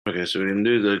Okay, so we can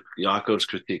do the Yaakov's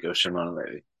critique of Shimon and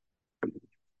Levi.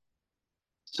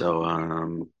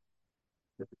 So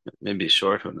maybe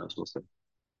short, who knows? We'll see.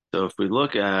 So if we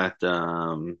look at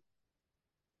I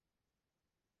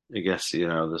guess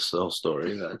this whole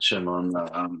story that Shimon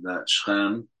that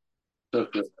Shem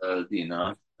took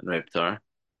Dinah and raped her,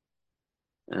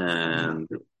 and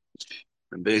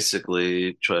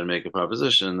basically try to make a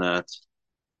proposition that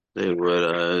they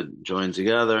would join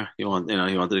together. He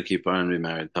wanted to keep her and be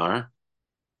married to her,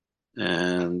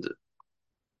 and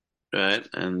right,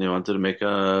 and they wanted to make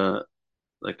a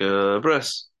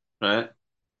bris, right,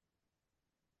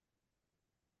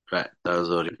 right. That was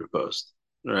what he proposed,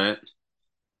 right,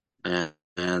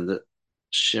 and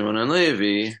Shimon and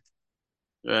Levi,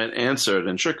 right, answered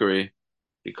in trickery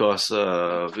because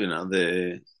of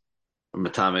the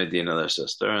Matame Dina, their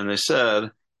sister, and they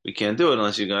said we can't do it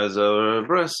unless you guys are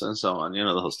bris and so on. You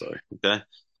know the whole story, okay?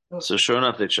 So sure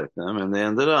enough, they tricked them, and they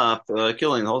ended up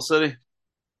killing the whole city.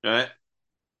 Right?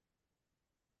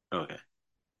 Okay.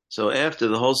 So after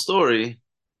the whole story,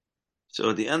 so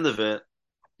at the end of it,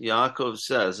 Yaakov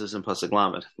says, this is in Pasuk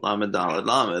Lamed, Lamed Daled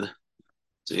Lamed.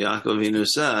 So Yaakov Inu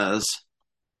says,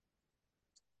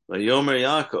 Vayomer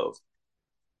Yaakov,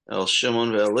 El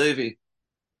Shimon ve'el Levi.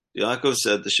 Yaakov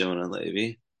said to Shimon and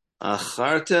Levi,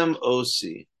 Achartem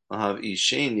osi, lahav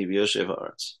isheni v'yoshev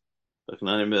haaretz.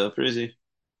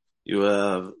 You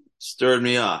have stirred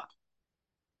me up.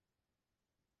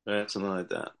 Right? Something like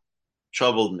that.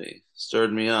 Troubled me,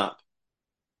 stirred me up.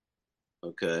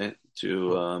 Okay,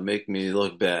 to make me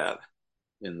look bad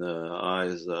in the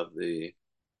eyes of to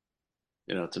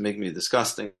make me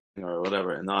disgusting or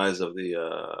whatever in the eyes of the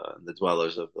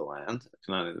dwellers of the land,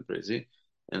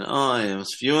 and I am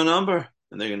few in number,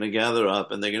 and they're going to gather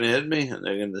up, and they're going to hit me, and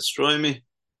they're going to destroy me,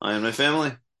 I and my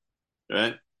family,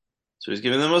 right? So he's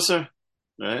giving them Musar,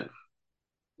 right?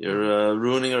 You're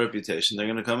ruining our reputation. They're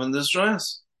going to come and destroy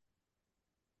us.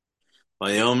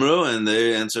 Vayomru, and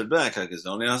they answered back, what do you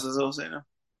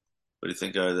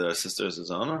think our sister is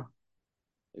Zona?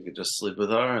 They could just sleep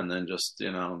with her and then just,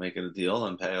 make it a deal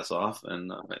and pay us off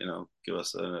and, give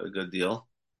us a good deal,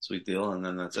 sweet deal, and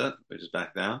then that's it. We just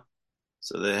back down.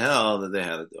 So they held that they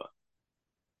had to do it.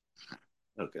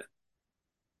 Okay.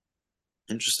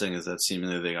 Interesting is that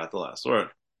seemingly they got the last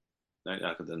word.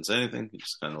 Yaakov didn't say anything. He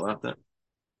just kind of left it.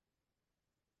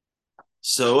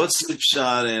 So what's the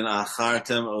shot in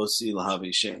Achartem Osi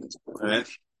Lahavi Shem? Right?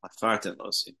 Achartem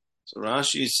Osi. So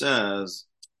Rashi says,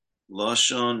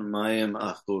 Lashon Mayim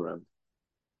Achurim,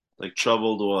 like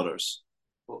troubled waters.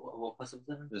 What pasuk is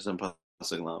that? There's some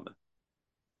pasuk lamed.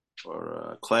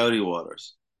 Or cloudy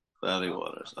waters. Cloudy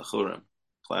waters. Achurim.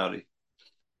 Cloudy.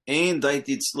 Ein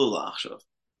daiti tzlula achshav.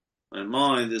 My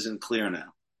mind isn't clear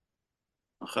now.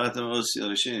 Achartem Osi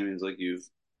Lahavi means like you've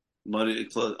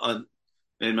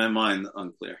made my mind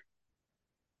unclear.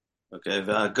 Okay,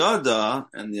 V'agada,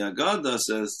 and the Agada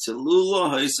says,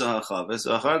 Tzilula ha'isa ha'chaves,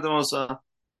 v'achartem osa,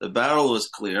 the barrel was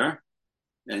clear,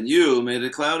 and you made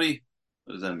it cloudy.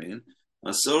 What does that mean?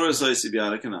 Masorah ha'isi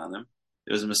b'yad Kananim.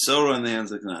 There was a Masorah in the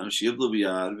hands of Kananim, Shiblu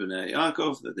b'yad b'nei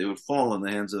Yaakov, that they would fall in the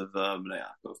hands of b'nei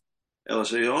Yaakov. El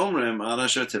she'yomrim ad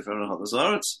asher tifer v'chadas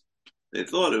haaretz. They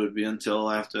thought it would be until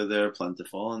after they're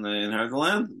plentiful and they inherit the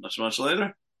land, much, much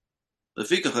later. So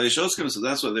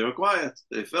that's why they were quiet.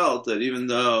 They felt that even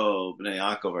though Bnei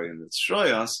Yaakov are going to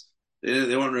destroy us,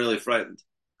 they weren't really frightened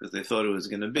because they thought it was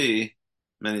going to be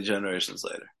many generations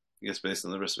later. I guess based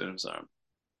on the risk of Mitzrayim.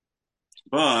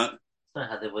 But it's funny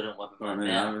how they wouldn't wipe him out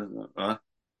now.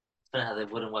 It's funny how they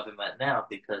wouldn't wipe him out now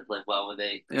because, why would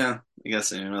they? Yeah, I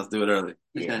guess you have to do it early.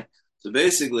 Yeah. Okay. So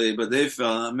basically, but they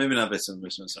felt maybe not based on the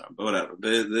risk of Mitzrayim, but whatever.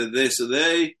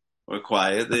 They were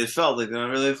quiet. They felt like they were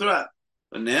really a threat.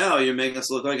 But now you're making us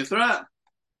look like a threat.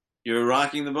 You're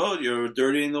rocking the boat. You're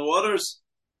dirtying the waters.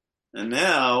 And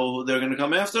now they're going to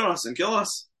come after us and kill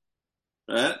us.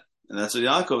 Right? And that's what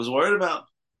Yaakov is worried about.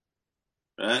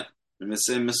 Right? We're a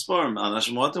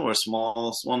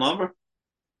small number.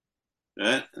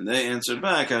 Right? And they answered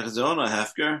back, Achazona,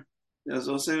 Hefker. Yes,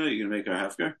 we'll say, you're going to make our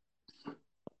Hefker?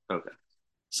 Okay.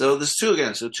 So there's two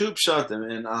again. So two pshatim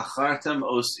in Achartem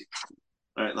Osi.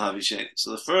 Right? Lahavisheni.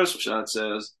 So the first pshat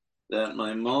says, that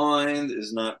my mind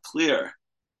is not clear,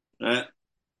 right?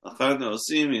 Achartem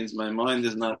Osi means my mind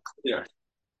is not clear,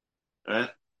 right?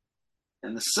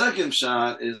 And the second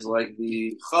shot is like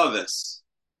the chavis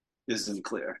isn't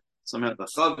clear. Somehow the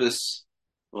chavis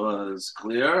was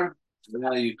clear,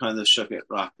 now you kind of shook it,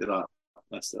 rocked it up,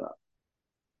 messed it up,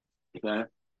 okay?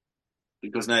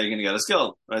 Because now you're going to get us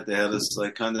killed, right? They had this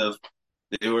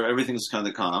everything was kind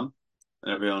of calm.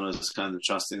 And everyone was kind of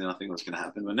trusting that nothing was going to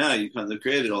happen. But now you kind of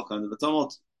created all kinds of a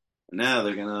tumult. and now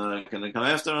they're gonna come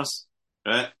after us,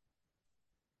 right?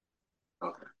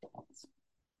 Okay.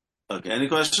 Okay. Any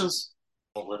questions?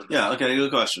 Yeah. Okay.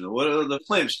 Good question. What are the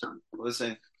flames? What is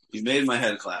saying? You made my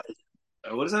head clap.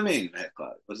 What does that mean? Head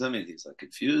clap. What does that mean? He's like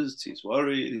confused. He's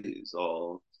worried. He's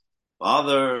all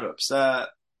bothered, upset.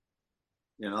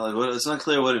 It's not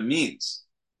clear what it means.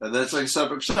 That's like a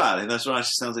separate shot. And that's what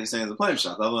Rashi sounds like he's saying the flame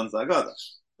shot. The other one's like, oh,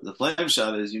 the flame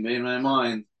shot is you made my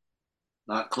mind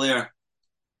not clear.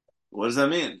 What does that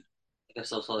mean? I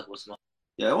guess also like what's my...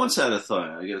 Yeah, I once had a thought.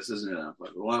 I guess this isn't enough.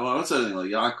 But once had a thing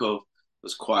like Yaakov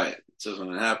was quiet. It says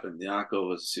when it happened,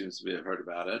 Yaakov seems to be have heard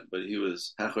about it, but he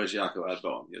was Hechresh Yaakov ad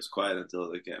Boam. He was quiet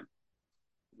until they came.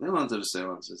 They wanted to say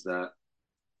once is that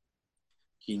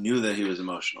he knew that he was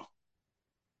emotional,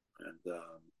 and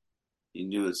he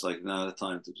knew it's like not a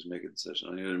time to just make a decision.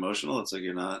 When you're emotional, it's like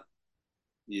you don't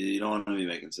want to be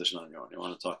making a decision on your own. You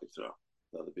want to talk it through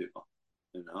with other people,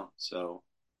 So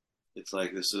it's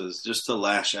like this was just to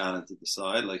lash out and to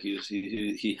decide. Like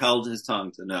he held his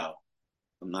tongue to no.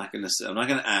 I'm not going to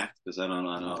act because I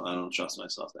don't trust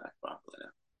myself to act properly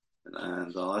now.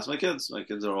 And I'll ask my kids. My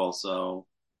kids are also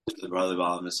the brother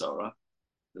Bala Misora.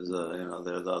 There's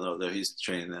he's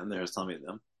training them. There's telling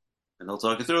them, and he'll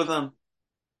talk it through with them.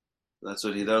 That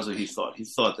was what he thought. He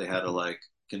thought they had to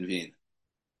convene,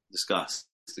 discuss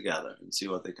together, and see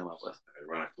what they come up with.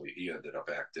 Ironically, they ended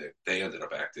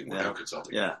up acting without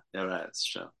consulting. Yeah, right. It's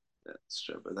true. That's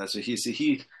true. But that's what he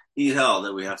held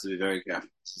that we have to be very careful.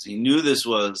 Since he knew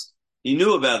he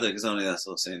knew about that because only that's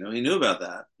what saying. He knew about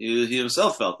that. He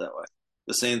himself felt that way. At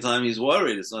the same time, he's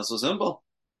worried. It's not so simple.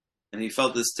 And he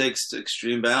felt this takes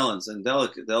extreme balance and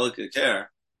delicate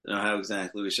care to know how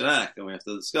exactly we should act, and we have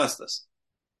to discuss this.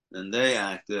 And they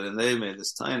acted, and they made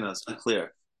this taina. It's not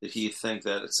clear. Did he think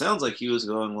that? It sounds like he was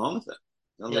going along with it.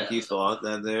 It sounds like he thought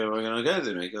that they were going to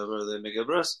they make a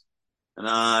bris. And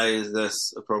is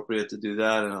this appropriate to do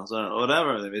that? And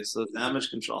whatever. They made some damage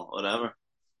control, whatever.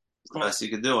 It's the best you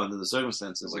could do under the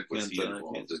circumstances. Like, what's he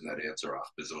involved in that answer?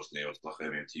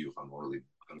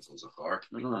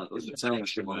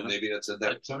 Maybe that's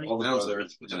that. All the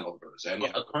brothers.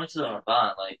 According to the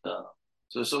Rabbi,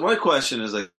 So my question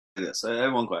is like this. I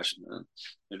have one question.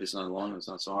 Maybe it's not long. It's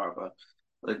not so hard, but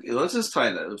let's just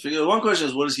tie that. One question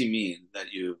is, what does he mean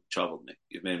that you troubled me?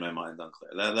 You've made my mind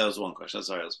unclear. That was one question. That's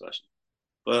the hardest question.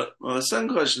 But the second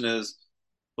question is,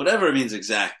 whatever it means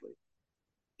exactly,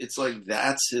 it's like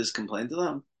that's his complaint to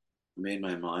them. You made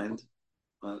my mind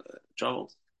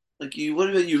troubled.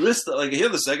 You risked, here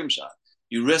the second shot.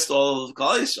 You risked all of the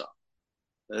Klal Yisrael.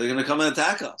 They're going to come and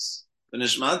attack us. And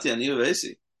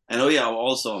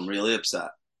also I'm really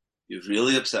upset. You've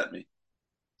really upset me.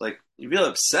 You really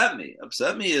upset me.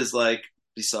 Upset me is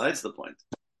besides the point.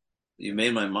 You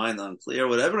made my mind unclear.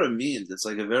 Whatever it means, it's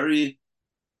like a very,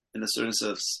 in a certain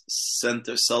sense,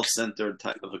 self-centered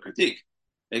type of a critique.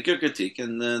 Make your critique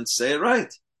and then say it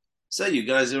right. Say you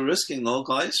guys are risking the whole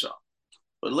Klal Yisrael.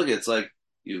 But look, it's like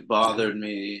you bothered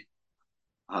me,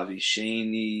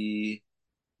 Avisheni,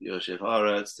 Yosef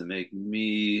Haaretz, to make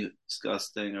me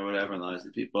disgusting or whatever, and the eyes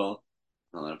of people.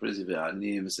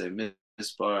 Say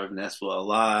Mispar, Nespo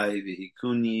Alai,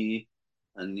 Vihikuni,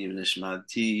 Aniv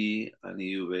Nishmati,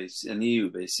 Aniu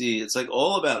Besi. It's like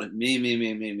all about it. Me.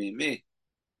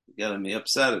 You got me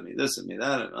upset at me, this and me,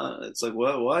 that. It's like,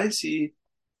 why is he?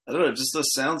 I don't know. It just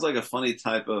sounds like a funny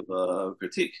type of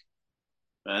critique,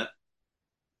 right?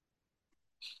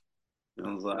 I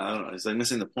don't know. It's like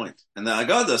missing the point. And the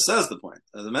Agada says the point.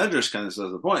 The Medrash kind of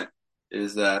says the point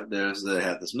is that they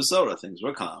had this Masorah. Things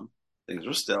were calm. Things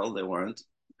were still. They weren't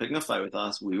picking a fight with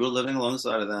us. We were living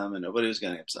alongside of them, and nobody was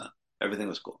getting upset. Everything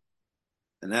was cool.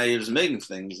 And now you're just making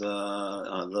things.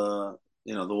 The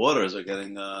waters are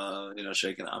getting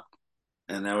shaken up,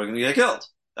 and now we're going to get killed.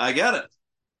 I get it,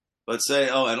 but say,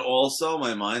 and also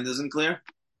my mind isn't clear.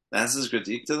 That's his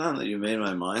critique to them, that you made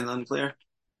my mind unclear,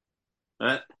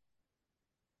 right?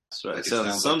 That's right. So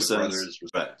in some sense,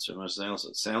 right. So much saying also,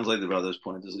 it sounds like the brother's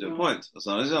point is a good point. That's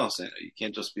not his own saying. You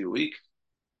can't just be weak,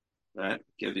 right?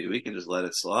 You can't be weak and just let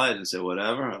it slide and say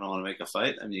whatever. I don't want to make a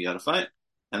fight. I mean, you got to fight,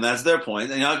 and that's their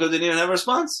point. And Yaakov didn't even have a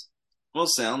response. Well,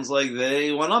 sounds like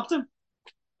they went up to him,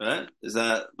 right? But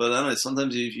I don't know.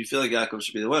 Sometimes you feel like Yaakov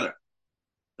should be the winner,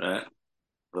 right?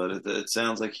 But it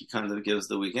sounds like he kind of gives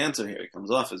the weak answer here. He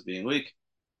comes off as being weak,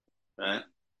 right?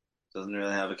 Doesn't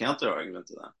really have a counter argument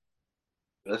to that.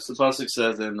 That's the pasuk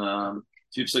says in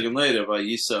few psukim later by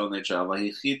Yisrael and they travel.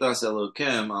 The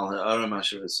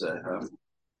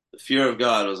fear of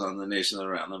God was on the nation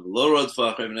around them.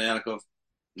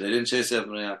 They didn't chase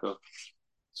after Yaakov.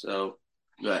 So,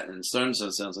 right, in certain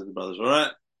sense, it sounds like the brothers were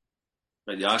right.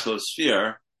 But Yaakov's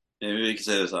fear Maybe we could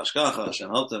say there's Hashgacha, Hashem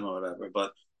helped him or whatever,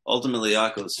 but ultimately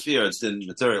Yaakov's fears didn't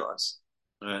materialize,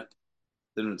 right?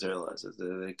 Didn't materialize.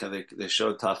 They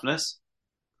showed toughness,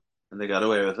 and they got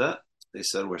away with it. They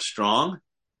said, we're strong.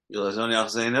 We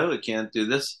can't do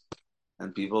this.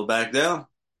 And people back down.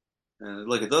 And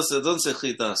look, it doesn't say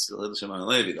Chita Shimon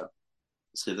Levi, though.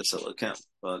 It's Chita Selakim.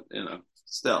 But,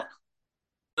 still.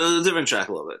 A different track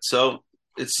a little bit. So,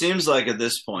 it seems like at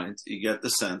this point, you get the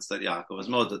sense that Yaakov is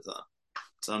Modata.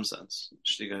 In some sense.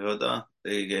 They had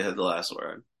the last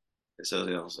word. They said,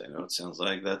 it sounds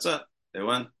like that's it. They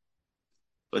went.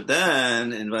 But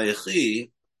then, in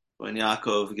Vayechi, when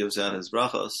Yaakov gives out his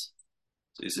brachos,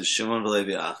 so he says, Shimon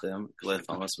v'Levi achim, klei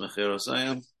chamas mechir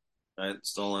osayim, right?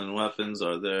 Stolen weapons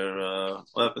are their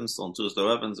weapons, stolen tools are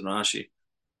their weapons, and Rashi.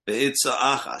 Be'etza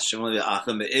achas, Shimon v'Levi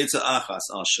achim, be'etza achas,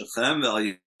 al Shechem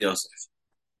ve'al Yosef.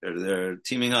 They're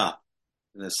teaming up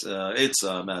in this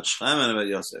etza about Shechem and about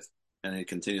Yosef. And he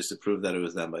continues to prove that it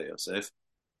was done by Yosef.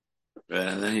 Right?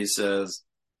 And then he says,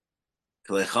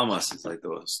 Klei chamas, it's like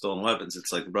the stolen weapons,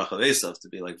 it's like the bracha of Esav to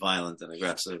be like violent and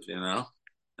aggressive,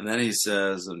 And then he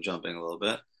says, I'm jumping a little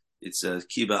bit, it says,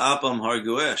 Ki ba'apam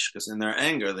harguesh, because in their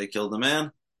anger they killed a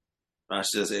man. Rashi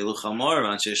says, Elu chamor,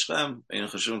 v'anshei Shechem, ve'yin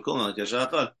chashuvim kulman,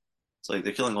 k'shachad. It's like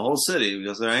they're killing a whole city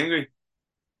because they're angry.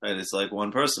 Right? It's like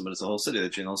one person, but it's a whole city. They're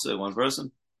treating the whole city one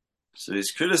person. So he's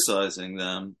criticizing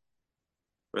them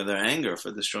for their anger,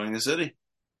 for destroying the city.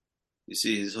 You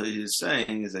see, what he's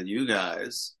saying is that you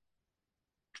guys,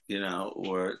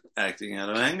 were acting out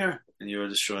of anger, and you were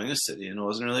destroying a city, and it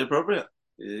wasn't really appropriate.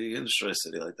 You can destroy a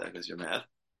city like that because you're mad.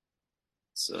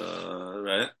 So,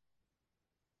 right?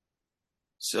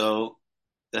 So,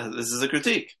 this is a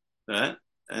critique, right?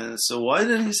 And so why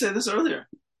didn't he say this earlier?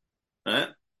 Right?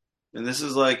 And this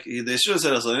is like, they should have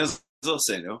said,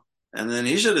 and then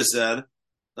he should have said,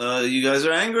 you guys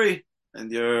are angry,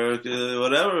 and you're,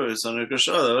 whatever,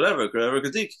 whatever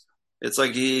critique. It's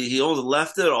like he only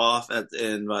left it off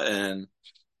in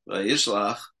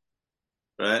Yishlach,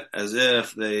 right? As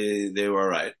if they were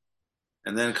right.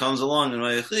 And then comes along in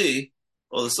Vayechi,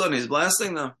 all of a sudden he's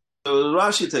blasting them. So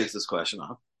Rashi takes this question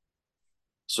up,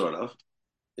 sort of,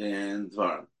 in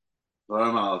Dvarim.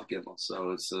 Dvarim Aleph Gimel.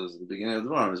 So it says, at the beginning of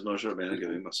Dvarim is Moshe Rabbeinu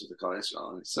giving Moshe to Klal Yisrael.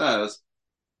 And he says,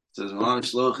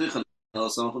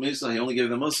 he only gave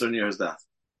them Musar near his death.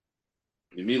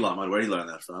 Where did he learn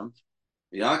that from?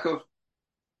 Yaakov.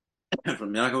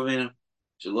 From Yaakov Avinu.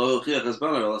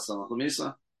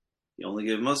 He only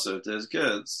gave Musar to his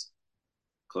kids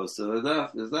close to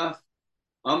his death.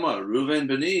 Amar, Ruven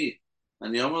Beni,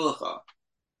 and Yomer Lecha.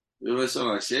 Ruven son,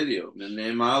 I say to you, why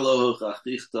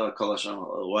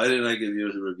didn't I give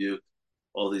you a rebuke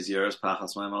all these years?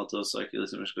 Pachas my maltos,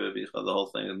 the whole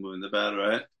thing is moving the bad,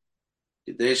 right?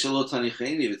 So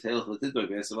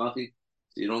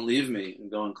you don't leave me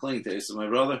and go and cling to Esav, my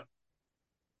brother.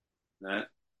 Right?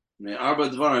 There's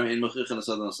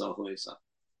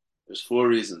 4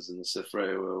 reasons in the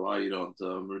Sifrei why you don't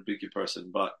rebuke your person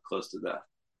but close to death.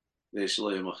 So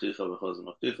you don't have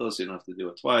to do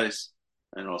it twice,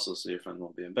 and also so your friend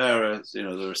won't be embarrassed, the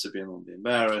recipient won't be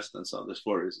embarrassed, and so there's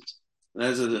 4 reasons. And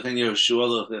that's the thing,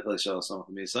 Yeshua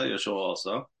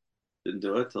also didn't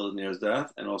do it till near his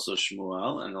death, and also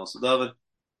Shmuel, and also David,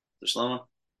 the Shlomo.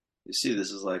 You see,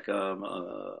 this is like a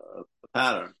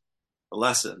pattern, a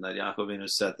lesson that Yaakov Avinu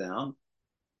set down,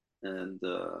 and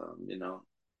the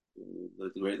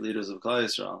great leaders of Klal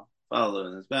Yisrael followed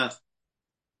in his path.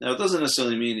 Now, it doesn't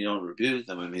necessarily mean you don't rebuke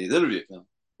them. I mean, he did rebuke them.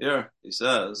 Here, he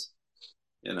says,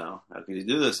 how can you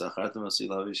do this? All right?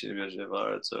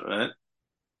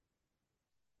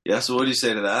 Yeah, so what do you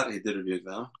say to that? He did rebuke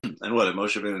them. And what,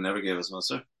 Moshe Rabbeinu never gave us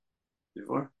Musar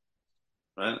before?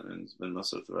 Right? I mean, it's been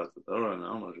Musar throughout the Torah.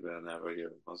 No, Moshe Rabbeinu never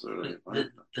gave Musar.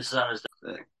 This is on his...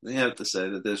 They have to say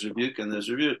that there's rebuke and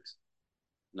there's rebukes.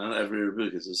 Not every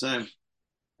rebuke is the same.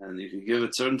 And you can give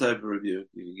a certain type of rebuke.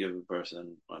 You can give a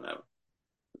person whenever.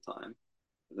 Time.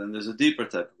 But then there's a deeper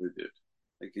type of rebuke.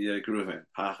 Like Ruven,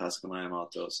 Pachas Kamayim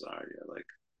Altosar, like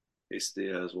hasty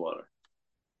as water.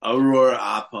 Aurora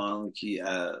Apon Ki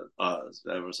Az,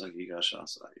 Everson Ki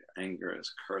Gashasa, your anger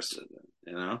is cursed,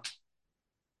 So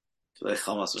they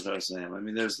Chamas with her saying, I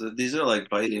mean, these are like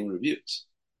biting rebukes.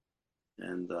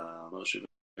 And Moshe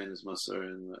Rabbeinu's Musar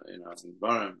in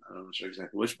Barim, I'm not sure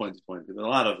exactly which point to point, but a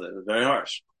lot of it are very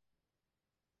harsh.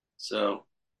 So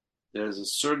there's a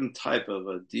certain type of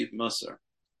a deep musar,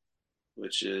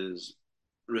 which is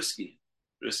risky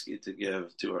to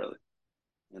give too early.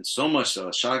 And so much so,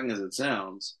 as shocking as it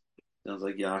sounds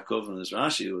like Yaakov and his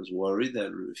Rashi was worried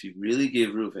that if he really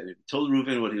gave Reuven, if he told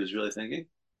Reuven what he was really thinking,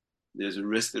 there's a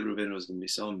risk that Reuven was going to be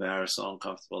so embarrassed, so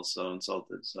uncomfortable, so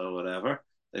insulted, so whatever,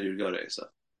 that he would go to Esav.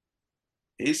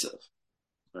 Kesef,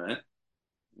 right?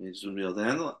 He just wouldn't be able to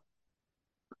handle it.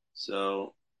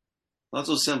 So, not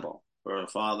so simple for a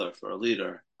father, for a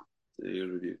leader, to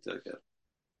rebuke that kid.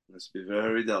 It must be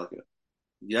very delicate.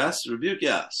 Yes, rebuke,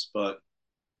 yes, but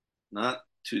not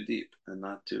too deep and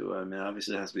not too,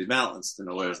 obviously it has to be balanced to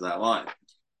know where's that line.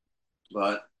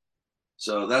 But,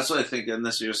 so that's what I think, and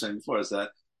that's what you were saying before, is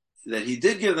that he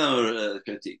did give them a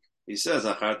critique. He says,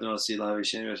 but he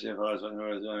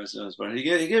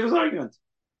gave his argument.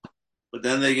 But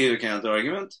then they gave a counter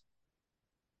argument,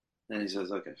 and he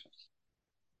says, okay,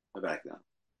 I back down,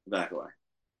 back away.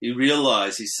 He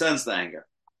realized, he sensed the anger.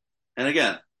 And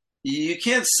again, you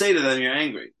can't say to them you're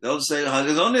angry. They'll say,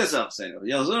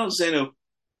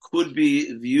 could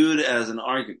be viewed as an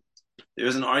argument. There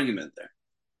is an argument there.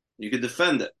 You could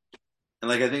defend it. And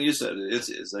like I think you said,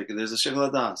 it's like there's a shekel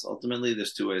hadas. Ultimately,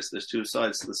 there's two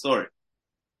sides to the story.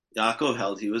 Yaakov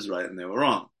held he was right and they were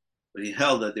wrong. But he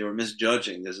held that they were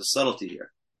misjudging. There's a subtlety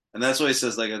here. And that's why he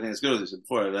says, like I think it's good as he said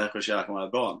before,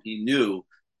 he knew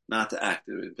not to act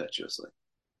impetuously.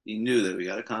 He knew that we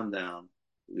got to calm down.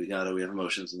 We have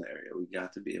emotions in the area. We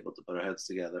got to be able to put our heads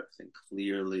together, think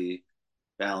clearly,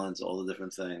 balance all the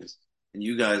different things. And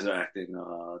you guys are acting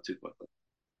too quickly.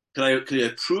 Could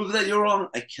I prove that you're wrong?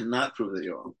 I cannot prove that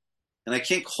you're wrong. And I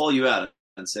can't call you out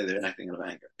and say they're acting out of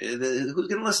anger. Who's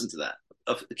going to listen to that?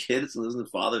 A kid is listening to the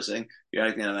father saying you're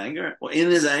acting out of anger? Well, in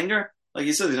his anger, like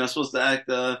he said, you're not supposed to act,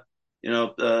 you're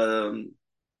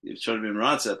trying to be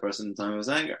maratz that person in the time of his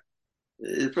anger.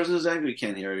 The person who's angry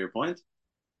can't hear your point.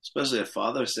 Especially a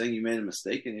father saying you made a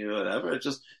mistake and you whatever.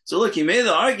 So look, he made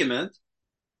the argument,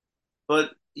 but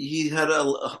he had a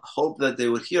hope that they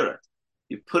would hear it.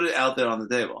 You put it out there on the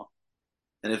table.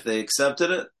 And if they accepted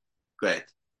it, great.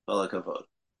 If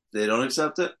they don't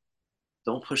accept it,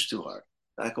 don't push too hard.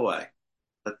 Back away.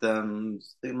 Let them,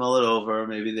 they mull it over.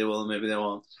 Maybe they will, maybe they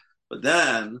won't. But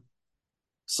then,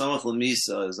 samach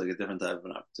l'misa is like a different type of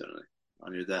an opportunity.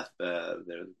 On your deathbed,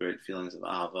 there's great feelings of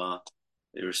ahava.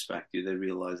 They respect you. They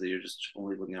realize that you're just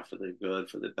only looking out for their good,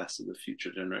 for the best of the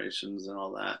future generations and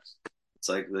all that. It's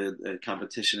like the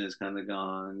competition is kind of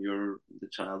gone. The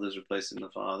child is replacing the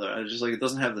father. It's just like it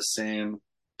doesn't have the same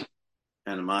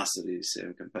animosity,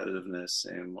 same competitiveness,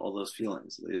 same all those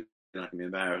feelings. You're not going to be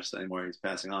embarrassed anymore. He's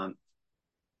passing on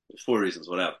for reasons,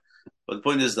 whatever. But the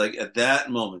point is, like at that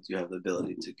moment, you have the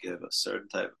ability to give a certain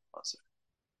type of musar,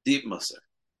 deep musar,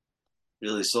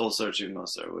 really soul-searching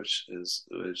musar, which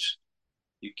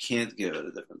you can't give at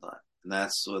a different time. And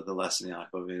that's what the lesson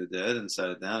Yaakov did and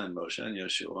set it down, and Moshe and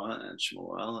Yeshua and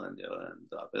Shmuel and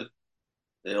David.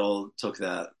 They all took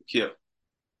that cue.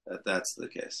 That's the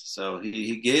case. So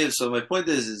he gave, so my point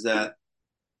is that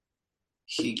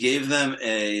he gave them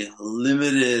a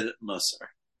limited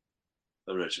musar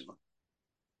originally.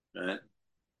 Right?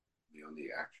 On the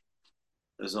action.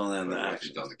 It was only on the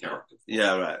action. On the character.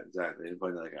 Yeah, right, exactly. He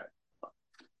pointed to the guy.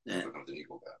 Yeah.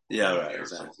 Yeah, right,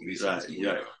 exactly.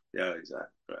 Right, yeah, exactly.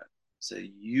 Right. So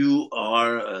you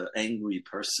are an angry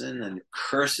person and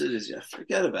cursed is you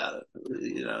forget about it.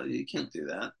 You can't do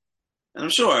that. And I'm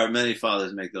sure many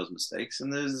fathers make those mistakes,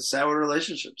 and there's sour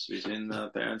relationships between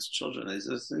parents and children.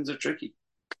 These things are tricky.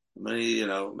 Many,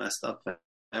 messed up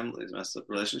families, messed up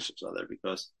relationships are there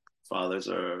because fathers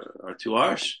are too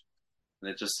harsh,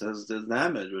 and it just has the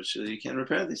damage, which you can't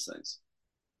repair these things.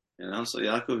 So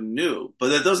Yaakov knew, but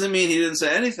that doesn't mean he didn't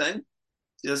say anything.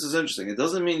 See, this is interesting. It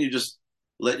doesn't mean you just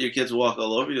let your kids walk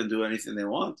all over you and do anything they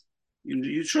want.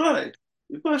 You try,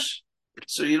 you push.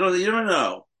 So you don't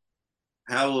know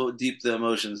how deep the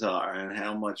emotions are and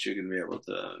how much you're going to be able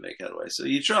to make headway. So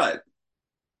you tried,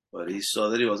 but he saw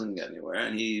that he wasn't getting anywhere,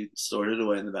 and he stored it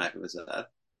away in the back of his head.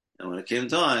 And when it came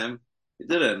time, he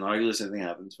did it. And arguably, the same thing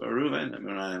happened for Reuven.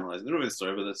 We're not analyzing the Reuven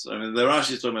story, but the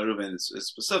Rashi is talking about Reuven. It's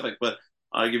specific, but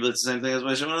arguably it's the same thing as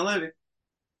by Shimon and Levi.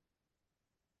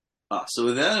 So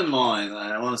with that in mind,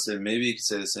 I want to say maybe you could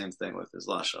say the same thing with his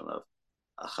lashon of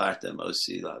achartem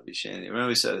osi lavisheni. Remember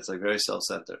we said it's like very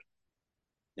self-centered.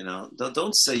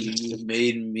 Don't say you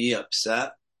made me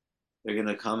upset. They're going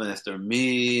to come after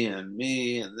me and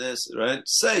this, right?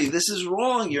 Say this is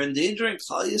wrong. You're endangering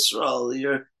Klal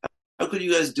Yisrael. How could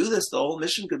you guys do this? The whole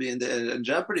mission could be in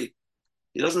jeopardy.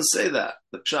 He doesn't say that.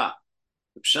 The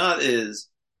pshat is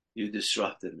you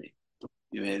disrupted me.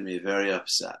 You made me very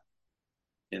upset.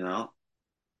 It's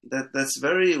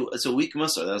a weak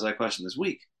musar. That was my question. It's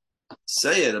weak.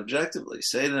 Say it objectively.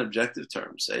 Say it in objective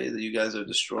terms. Say that you guys are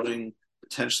destroying,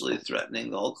 potentially threatening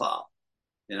the whole klal.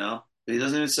 But he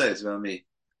doesn't even say it's about me.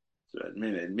 Threatened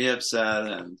me, made me upset,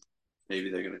 and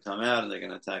maybe they're going to come out and they're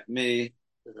going to attack me.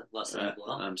 Right?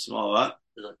 I'm small. What?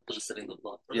 lessening the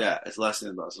blow. Yeah, it's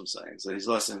lessening the blow. That's what I'm saying. So he's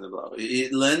lessening the blow.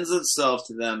 It lends itself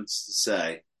to them to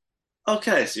say,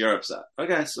 okay, so you're upset.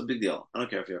 Okay, so big deal. I don't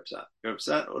care if you're upset. You're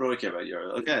upset? What do I care about?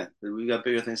 You're okay. We've got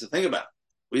bigger things to think about.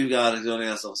 We've got something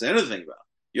else to think about.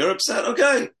 You're upset?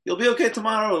 Okay. You'll be okay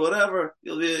tomorrow or whatever.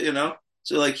 You'll be,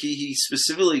 So like he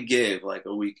specifically gave like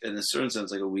a weak, in a certain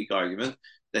sense, like a weak argument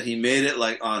that he made it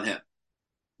like on him.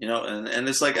 And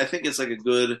it's like, I think it's like it's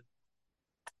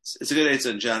a good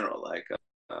answer in general. Like,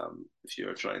 if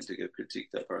you're trying to critique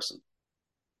that person.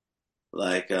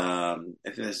 Like, I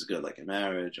think this is good, like in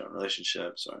marriage or in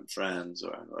relationships or in friends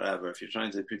or in whatever. If you're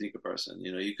trying to critique a person,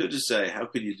 you could just say, how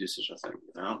could you do such a thing?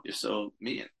 You're so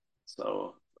mean.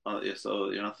 So, you're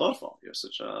so, thoughtful. You're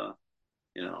such a,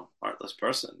 heartless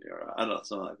person. You're, I don't know,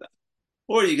 something like that.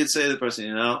 Or you could say to the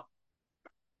person,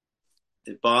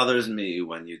 it bothers me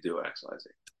when you do X, Y, Z.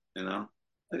 Like,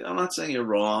 I'm not saying you're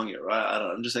wrong, you're right.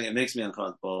 I'm just saying it makes me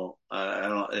uncomfortable. I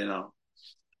don't,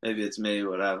 maybe it's me,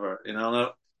 whatever. You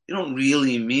don't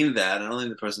really mean that. I don't think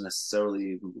the person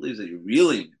necessarily believes that you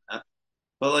really mean that.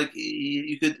 But like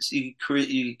you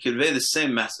convey the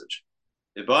same message.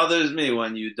 It bothers me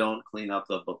when you don't clean up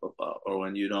the blah, blah, blah, or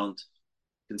when you don't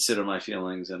consider my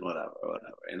feelings and whatever.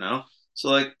 So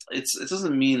like it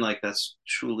doesn't mean like that's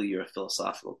truly your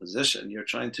philosophical position. You're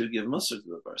trying to give mussar to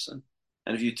the person,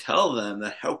 and if you tell them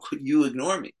that, how could you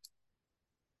ignore me?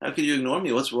 How could you ignore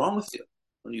me? What's wrong with you?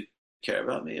 Don't you care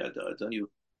about me? Or don't you?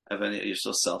 You're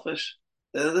so selfish.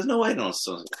 There's no way no one's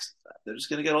so that. They're just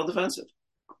going to get all defensive.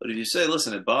 But if you say,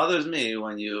 listen, it bothers me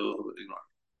when you ignore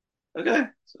me. Okay,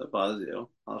 so it bothers you.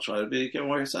 I'll try to be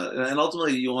more sensitive. And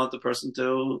ultimately, you want the person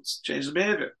to change the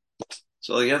behavior.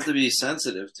 So you have to be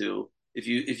sensitive to, if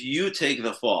you take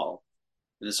the fall,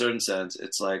 in a certain sense,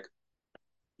 it's like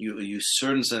you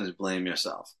certain sense blame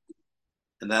yourself.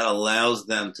 And that allows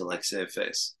them to like save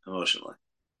face emotionally.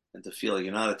 And to feel like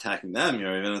you're not attacking them,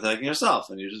 you're even attacking yourself,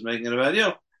 and you're just making it about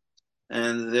you.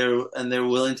 And they're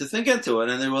willing to think into it,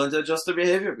 and they're willing to adjust their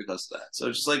behavior because of that. So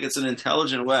it's just like it's an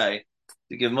intelligent way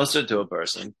to give mussar to a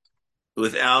person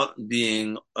without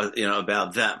being,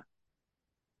 about them.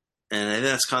 And I think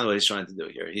that's kind of what he's trying to do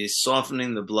here. He's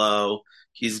softening the blow.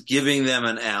 He's giving them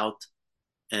an out,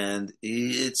 and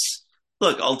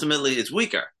ultimately it's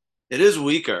weaker. It is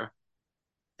weaker.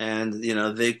 And,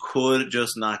 they could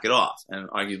just knock it off. And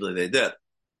arguably they did.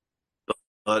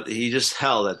 But he just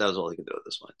held that was all he could do at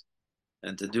this point.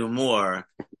 And to do more,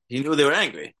 he knew they were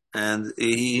angry. And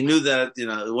he knew that,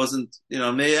 it wasn't,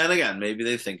 maybe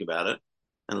they think about it.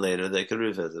 And later they could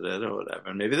revisit it or whatever.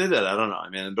 And maybe they did. I don't know. I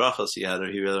mean, in Brachos, he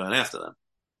really went after them.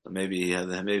 So maybe he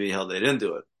held they didn't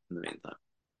do it in the meantime.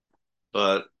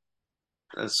 But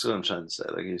that's what I'm trying to say.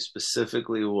 Like, he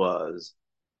specifically was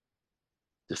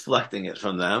deflecting it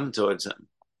from them towards him.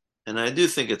 And I do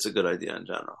think it's a good idea in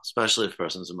general, especially if a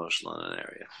person's emotional in an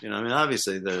area.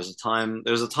 Obviously there's a time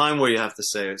where you have to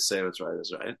say what's right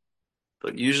is right.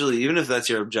 But usually, even if that's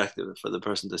your objective, for the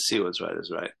person to see what's right is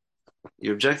right,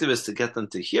 your objective is to get them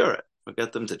to hear it or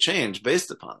get them to change based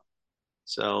upon it.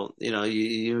 So,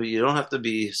 you don't have to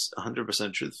be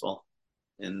 100% truthful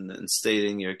in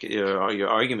stating your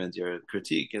argument, your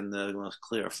critique in the most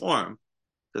clear form,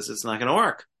 because it's not going to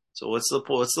work. So what's the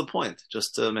point?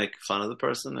 Just to make fun of the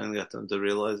person and get them to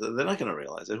realize that they're not going to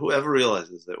realize it. Whoever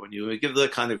realizes that when you give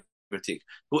that kind of critique,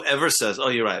 whoever says, "Oh,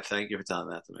 you're right. Thank you for telling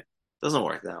that to me," it doesn't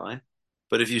work that way.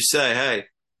 But if you say, "Hey,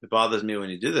 it bothers me when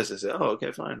you do this," I say, "Oh,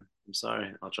 okay, fine. I'm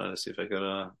sorry. I'll try to see if I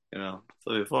could,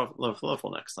 be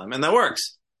thoughtful next time," and that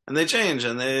works. And they change,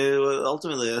 and they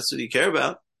ultimately that's what you care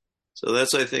about. So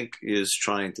that's what I think he is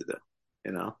trying to do.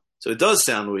 So it does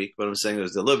sound weak, but I'm saying it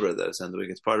was deliberate that it sounded weak.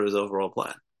 It's part of his overall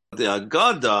plan. The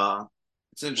Agada,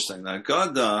 it's interesting. The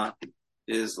Agada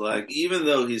is like, even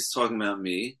though he's talking about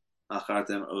me,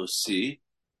 Achartem Osi,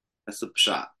 that's the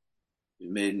pshat.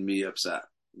 You made me upset.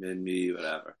 You made me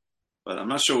whatever. But I'm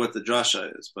not sure what the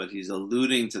drasha is, but he's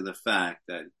alluding to the fact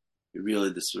that you're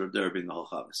really disturbing the whole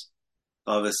chavis.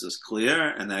 Chavis is clear,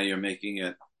 and now you're making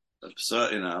it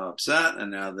upset, and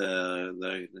now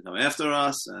they come after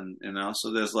us, and,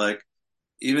 so there's like,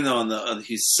 even though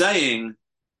he's saying,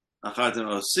 Achartem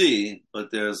Osi,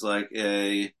 but there's like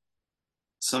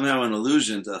somehow an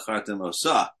allusion to Achartem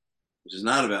Osa, which is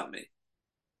not about me.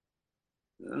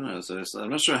 I don't know. So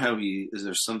I'm not sure is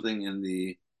there something in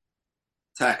the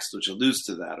text which alludes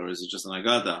to that, or is it just an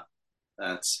Agada?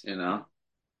 That's,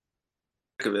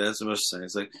 that's what saying.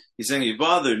 It's like, he's saying you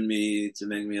bothered me to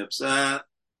make me upset,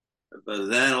 but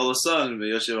then all of a sudden,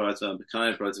 he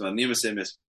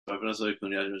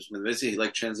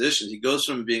like transitions. He goes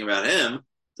from being about him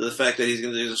to the fact that he's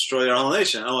going to destroy our whole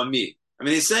nation. Oh, and me. I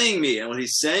mean, he's saying me, and what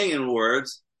he's saying in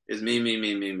words is me.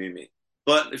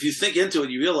 But if you think into it,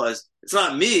 you realize it's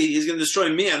not me. He's going to destroy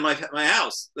me and my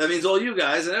house. That means all you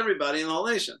guys and everybody in the whole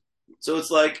nation. So it's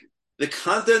like the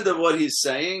content of what he's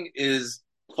saying is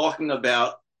talking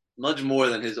about much more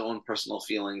than his own personal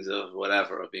feelings of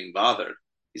whatever, of being bothered.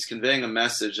 He's conveying a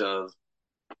message of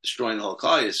destroying the whole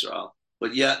Klal Yisrael,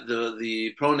 but yet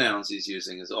the pronouns he's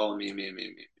using is all me, me, me,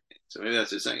 me, me. So maybe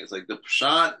that's what he's saying. It's like the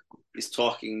pshat, he's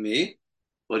talking me,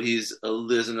 but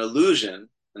there's an illusion,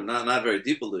 and not very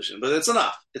deep illusion, but it's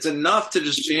enough. It's enough to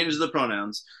just change the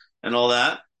pronouns and all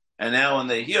that. And now when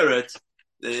they hear it,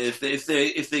 if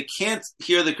they can't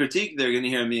hear the critique, they're going to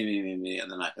hear me, me, me, me,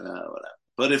 and they're not going to whatever.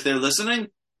 But if they're listening,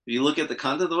 if you look at the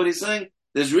content of what he's saying,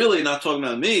 there's really not talking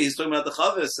about me. He's talking about the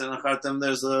Chavis and Achartem.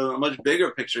 There's a much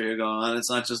bigger picture here going on. It's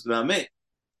not just about me.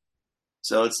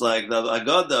 So it's like the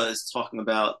Agada is talking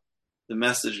about the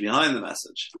message behind the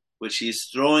message, which he's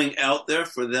throwing out there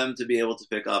for them to be able to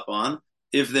pick up on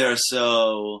if they're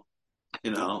so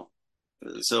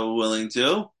willing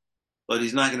to. But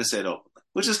he's not going to say it openly,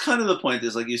 which is kind of the point.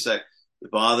 Is like you say,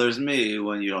 it bothers me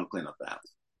when you don't clean up the house.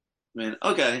 I mean,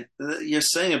 okay, you're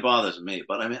saying it bothers me,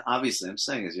 but I mean, obviously I'm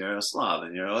saying is you're a Slav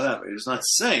and you're whatever. You're just not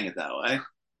saying it that way.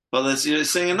 But you're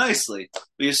saying it nicely.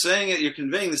 But you're saying it, you're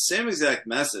conveying the same exact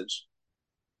message.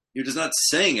 You're just not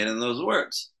saying it in those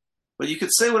words. But you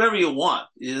could say whatever you want.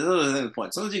 That's the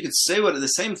point. Sometimes you could say the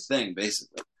same thing,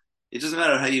 basically. It doesn't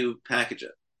matter how you package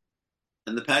it.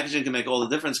 And the packaging can make all the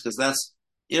difference because that's,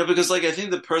 because like I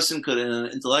think the person could, in an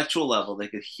intellectual level, they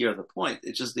could hear the point.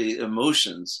 It's just the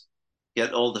emotions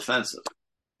get all defensive.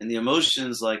 And the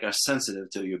emotions are sensitive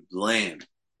to your blame.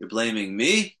 You're blaming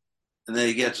me, and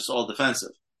they get just all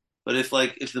defensive. But if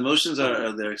the emotions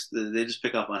are there, they just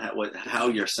pick up on how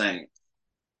you're saying it.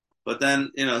 But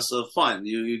then, so fine.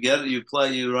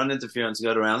 You run interference, you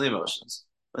go around the emotions.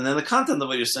 And then the content of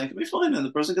what you're saying can be fine, and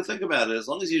the person can think about it, as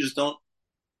long as you just don't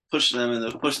push them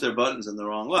and push their buttons in the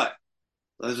wrong way.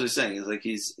 That's what he's saying. It's like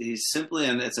he's simply,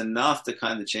 and it's enough to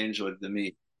kind of change what the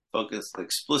me focus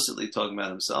explicitly talking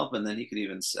about himself, and then he could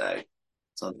even say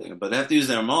something. But they have to use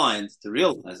their mind to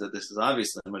realize that this is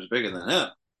obviously much bigger than him.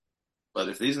 But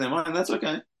if they're using their mind, that's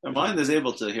okay. Their mind is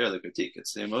able to hear the critique.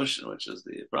 It's the emotion which is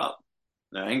the problem.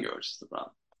 Their anger which is the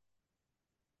problem.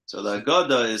 So the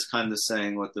Agada is kind of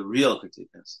saying what the real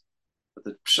critique is. But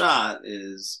the Pshat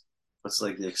is what's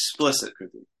like the explicit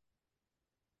critique.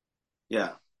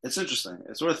 Yeah, it's interesting.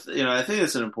 It's worth, I think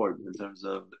it's important in terms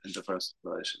of interpersonal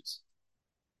relations.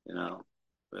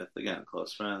 With, again,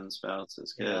 close friends,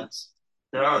 spouses, kids.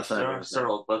 There are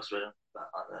several books written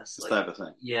on this. Type of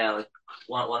thing. Yeah,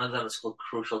 one of them is called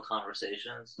Crucial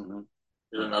Conversations. Mm-hmm.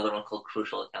 There's another one called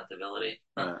Crucial Accountability.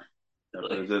 Right.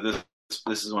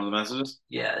 This is one of the messages?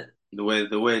 Yeah. The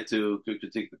way to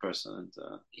critique the person.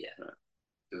 And, yeah.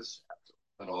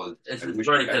 Right. It's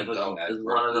very difficult. It's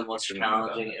one of the most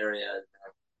challenging areas.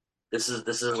 This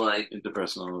is like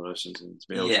interpersonal relations and to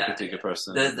be able to critique a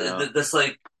person. This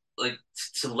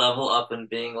to level up and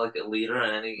being like a leader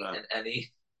in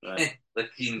any right.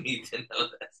 You need to know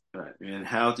this. Right. I mean,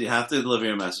 you have to deliver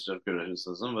your message of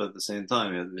criticism, but at the same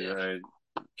time, you have to be very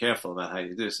careful about how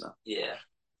you do so. Yeah.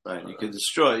 Right. You could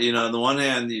destroy. On the one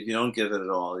hand, if you don't give it at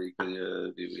all, you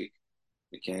could be weak.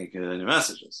 You can't give any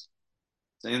messages.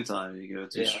 At the same time, you give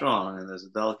it too strong, and there's a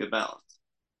delicate balance.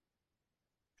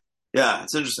 Yeah,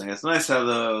 it's interesting. It's nice to have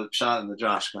the Pshat and the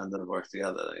Josh kind of work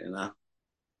together,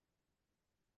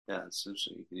 Yeah, it's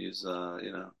interesting. You could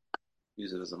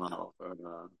use it as a model for,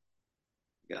 I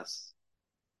guess.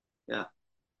 Yeah,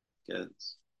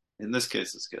 kids. In this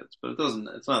case, it's kids, but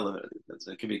it's not limited to kids.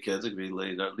 It could be kids, it could be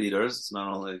leaders. It's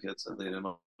not only kids that lead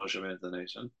emotion into the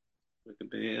nation. It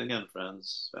could be, again,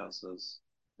 friends, spouses,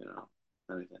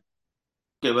 anything.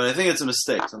 Okay, but I think it's a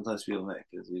mistake sometimes people make,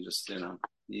 is you just,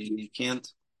 you can't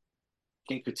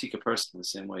critique a person the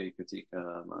same way you critique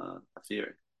a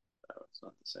theory. It's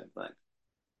not the same thing,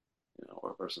 or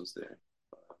a person's theory.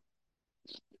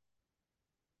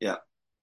 Yeah.